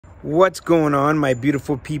What's going on, my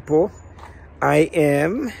beautiful people? I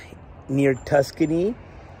am near Tuscany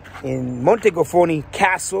in Montegufoni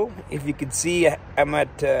Castle. If you can see, I'm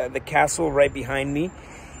at the castle right behind me,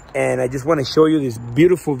 and I just want to show you this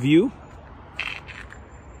beautiful view.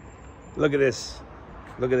 Look at this.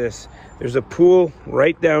 Look at this. There's a pool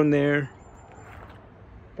right down there,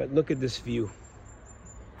 but look at this view.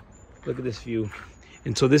 Look at this view.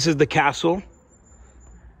 And so this is the castle.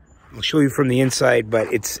 I'll show you from the inside,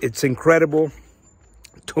 but it's incredible.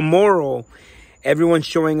 Tomorrow, everyone's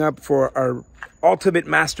showing up for our ultimate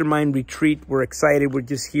mastermind retreat. We're excited. We're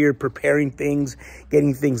just here preparing things,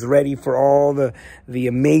 getting things ready for all the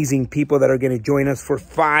amazing people that are going to join us for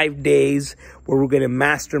 5 days, where we're going to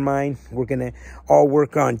mastermind. We're going to all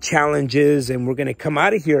work on challenges, and we're going to come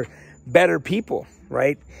out of here better people,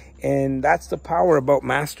 right? And that's the power about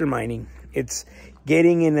masterminding. It's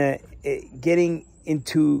getting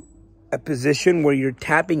into a position where you're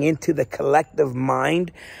tapping into the collective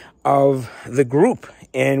mind of the group.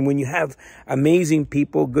 And when you have amazing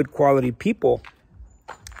people, good quality people,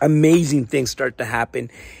 amazing things start to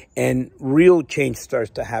happen and real change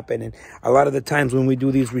starts to happen. And a lot of the times when we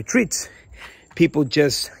do these retreats, people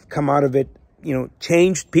just come out of it, you know,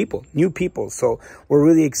 changed people, new people. So we're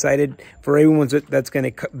really excited for everyone that's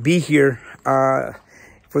going to be here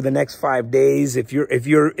for the next 5 days. If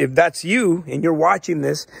that's you and you're watching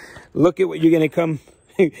this, look at what you're going to come.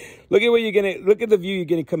 Look at the view you're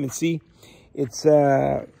going to come and see. It's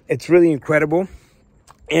really incredible.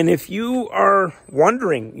 And if you are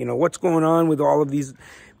wondering, you know, what's going on with all of these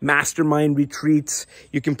mastermind retreats,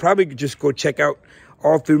 you can probably just go check out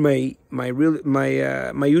all through my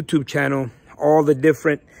YouTube channel, all the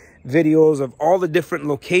different videos of all the different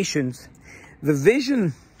locations. The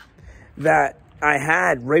vision that I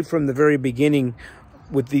had right from the very beginning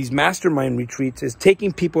with these mastermind retreats is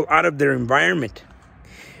taking people out of their environment.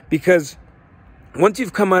 Because once you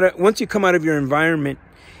come out of your environment,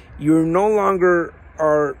 you no longer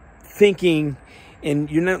are thinking, and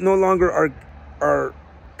you no longer are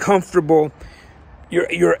comfortable.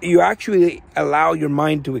 You actually allow your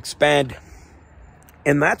mind to expand.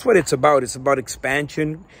 And that's what it's about. It's about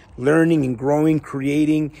expansion, learning and growing,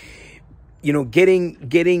 creating, you know,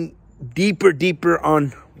 getting deeper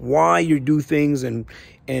on why you do things, and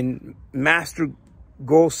master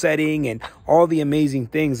goal setting and all the amazing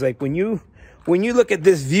things. Like when you look at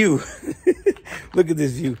this view, look at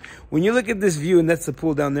this view. When you look at this view, and that's the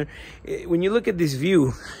pool down there. When you look at this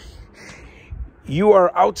view, you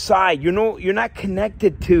are outside. You know, you're not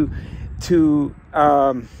connected to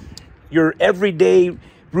your everyday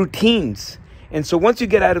routines. And so once you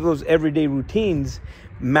get out of those everyday routines,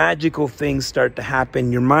 magical things start to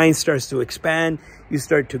happen. Your mind starts to expand. You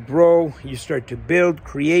start to grow. You start to build,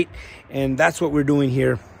 create. And that's what we're doing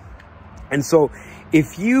here. And so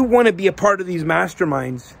if you want to be a part of these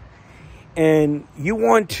masterminds and you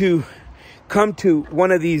want to come to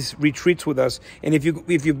one of these retreats with us, and if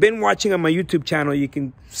you've been watching on my YouTube channel, you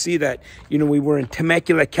can see that, you know, we were in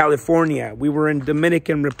Temecula, California. We were in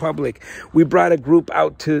Dominican Republic. We brought a group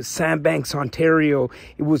out to Sandbanks, Ontario.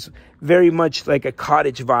 It was very much like a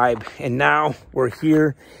cottage vibe. And now we're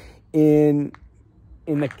here in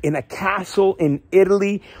a castle in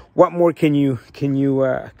Italy. What more can you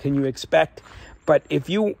expect? But if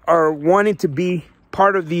you are wanting to be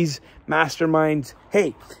part of these masterminds,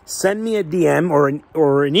 hey, send me a DM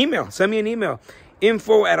or an email. Send me an email.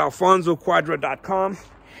 info@alfonsoquadra.com.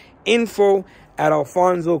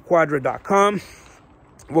 info@alfonsoquadra.com.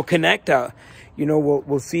 We'll connect. You know,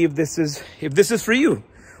 we'll see if this is for you.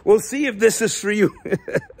 We'll see if this is for you.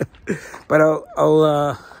 But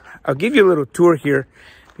I'll give you a little tour here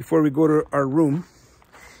before we go to our room.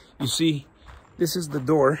 You see, this is the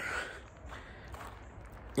door.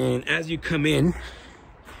 And as you come in,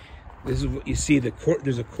 this is what you see.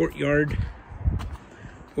 There's a courtyard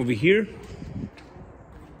over here.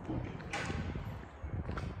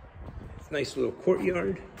 It's a nice little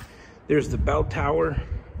courtyard. There's the bell tower.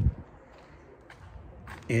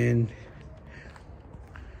 And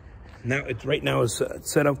now right now it's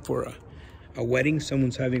set up for a wedding.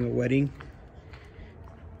 Someone's having a wedding.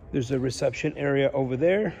 There's a reception area over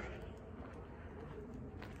there.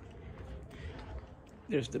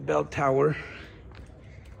 There's the bell tower.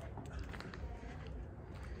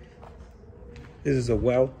 This is a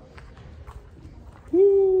well.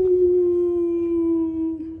 Woo!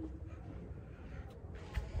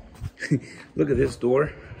 Look at this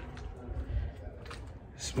door.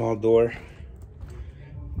 Small door.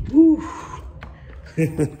 Woo!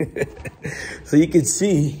 So you can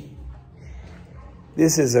see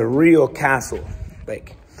this is a real castle.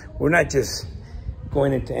 Like, we're not just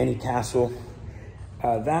going into any castle.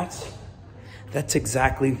 That's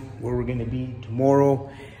exactly where we're going to be tomorrow,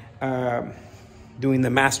 doing the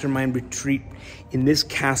Mastermind retreat in this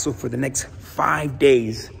castle for the next 5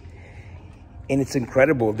 days. And it's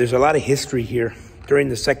incredible. There's a lot of history here. During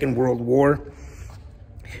the Second World War,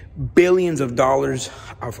 billions of dollars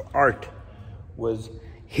of art was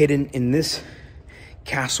hidden in this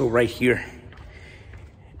castle right here.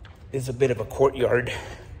 It's a bit of a courtyard.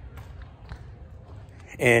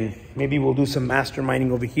 And maybe we'll do some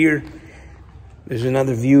masterminding over here. There's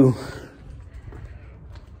another view.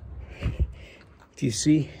 Do you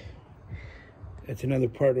see? That's another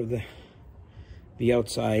part of the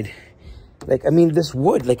outside. Like, I mean, this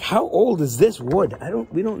wood, like, how old is this wood?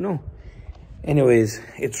 We don't know. Anyways,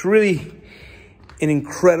 it's really an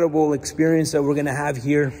incredible experience that we're gonna have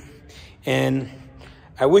here. And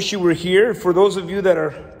I wish you were here. For those of you that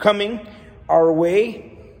are coming our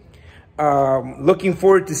way, looking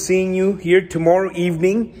forward to seeing you here tomorrow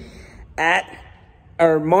evening at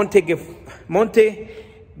our Montegufoni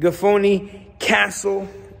Castle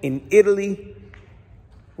in Italy.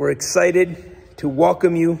 We're excited to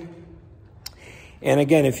welcome you. And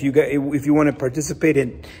again, if you want to participate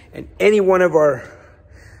in any one of our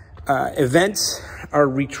events, our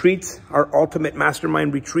retreats, our ultimate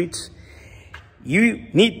mastermind retreats, you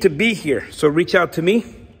need to be here. So reach out to me.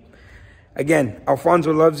 Again,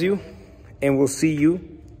 Alfonso loves you, and we'll see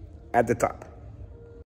you at the top.